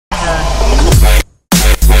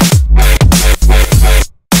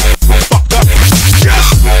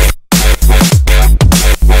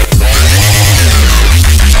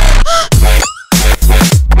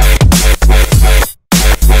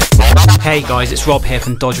Hey guys, it's Rob here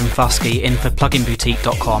from Dodge and Fusky in for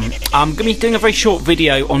pluginboutique.com. I'm going to be doing a very short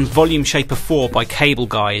video on VolumeShaper 4 by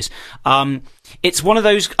CableGuys. It's one of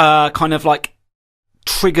those kind of like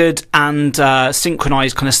triggered and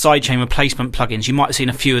synchronized kind of sidechain replacement plugins. You might have seen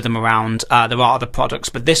a few of them around. There are other products,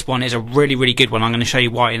 but this one is a really good one. I'm going to show you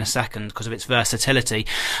why in a second because of its versatility.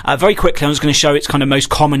 Very quickly, I'm just going to show its kind of most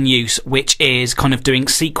common use, which is kind of doing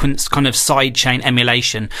sequence kind of sidechain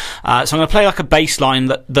emulation. So I'm going to play like a bass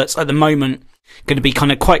line that's at the moment going to be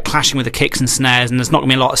kind of quite clashing with the kicks and snares, and there's not going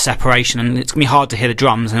to be a lot of separation, and it's going to be hard to hear the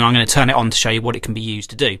drums, and I'm going to turn it on to show you what it can be used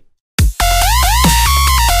to do.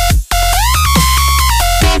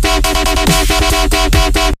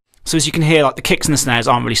 So as you can hear, like the kicks and the snares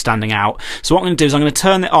aren't really standing out. So what I'm going to do is I'm going to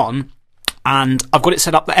turn it on, and I've got it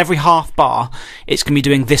set up that every half bar it's going to be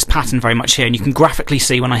doing this pattern very much here, and you can graphically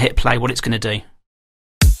see when I hit play what it's going to do.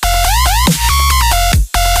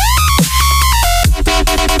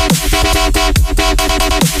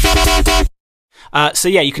 So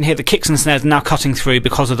yeah, you can hear the kicks and snares now cutting through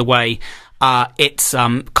because of the way it's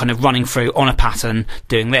kind of running through on a pattern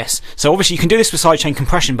doing this. So obviously you can do this with sidechain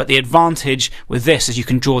compression, but the advantage with this is you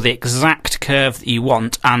can draw the exact curve that you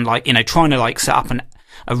want, and like, you know, trying to like set up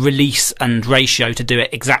a release and ratio to do it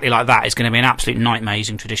exactly like that is going to be an absolute nightmare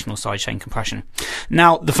using traditional sidechain compression.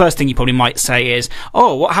 Now, the first thing you probably might say is,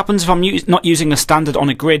 oh, what happens if I'm not using a standard on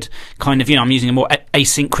a grid kind of, you know, I'm using a more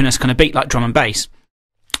asynchronous kind of beat like drum and bass?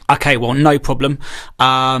 Okay, well, no problem.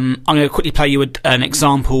 I'm going to quickly play you an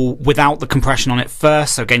example without the compression on it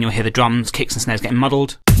first. So again, you'll hear the drums, kicks and snares getting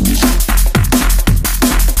muddled.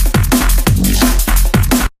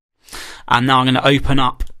 And now I'm going to open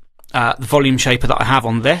up the VolumeShaper that I have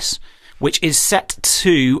on this, which is set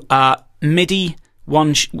to MIDI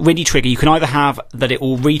trigger. You can either have that it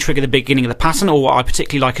will re-trigger the beginning of the pattern, or what I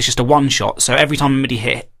particularly like is just a one shot. So every time a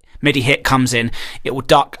MIDI hit comes in, it will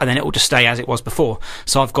duck and then it will just stay as it was before.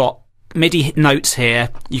 So I've got MIDI notes here.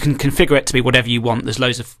 You can configure it to be whatever you want. There's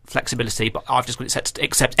loads of flexibility, but I've just got it set to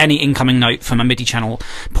accept any incoming note from a MIDI channel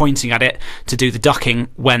pointing at it to do the ducking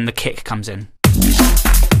when the kick comes in.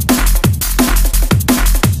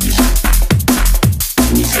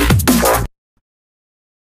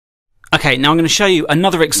 Okay, now I'm going to show you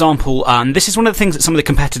another example. This is one of the things that some of the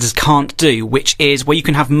competitors can't do, which is where you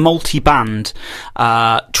can have multi-band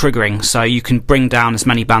triggering. So you can bring down as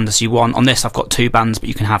many bands as you want. On this, I've got 2 bands, but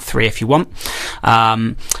you can have 3 if you want.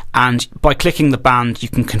 And by clicking the band, you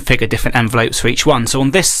can configure different envelopes for each one. So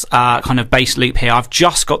on this kind of bass loop here, I've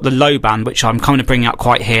just got the low band, which I'm kind of bringing up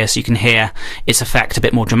quite here, so you can hear its effect a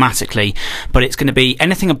bit more dramatically. But it's going to be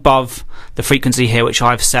anything above the frequency here, which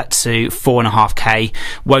I've set to 4.5K,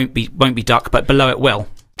 won't be duck, but below it will.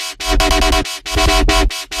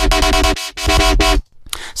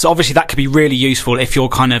 So obviously that could be really useful if you're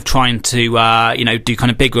kind of trying to you know, do kind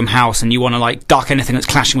of big room house and you want to like duck anything that's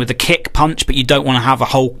clashing with the kick punch, but you don't want to have a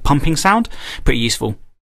whole pumping sound. Pretty useful.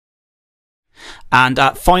 And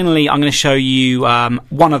finally, I'm going to show you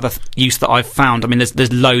one other use that I've found. I mean,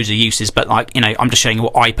 there's loads of uses, but like, you know, I'm just showing you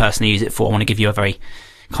what I personally use it for. I want to give you a very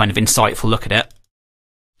kind of insightful look at it.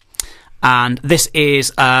 And this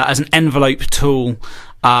is as an envelope tool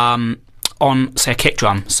on, say, a kick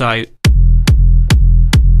drum. So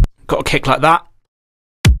got a kick like that.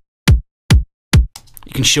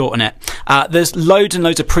 You can shorten it. There's loads and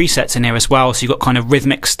loads of presets in here as well. So you've got kind of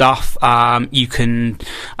rhythmic stuff. You can.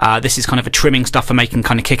 This is kind of a trimming stuff for making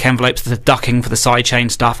kind of kick envelopes. There's a ducking for the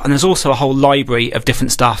sidechain stuff, and there's also a whole library of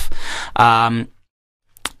different stuff.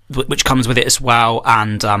 Which comes with it as well,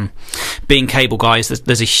 and being CableGuys,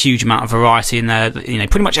 there's a huge amount of variety in there. You know,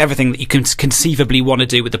 pretty much everything that you can conceivably want to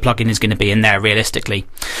do with the plugin is going to be in there realistically.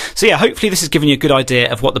 So yeah, hopefully this has given you a good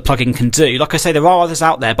idea of what the plugin can do. Like I say, there are others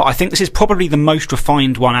out there, but I think this is probably the most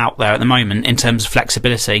refined one out there at the moment in terms of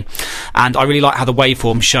flexibility, and I really like how the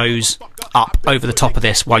waveform shows up over the top of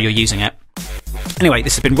this while you're using it. Anyway,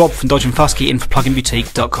 this has been Rob from Dodge and Fusky in for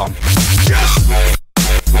pluginboutique.com.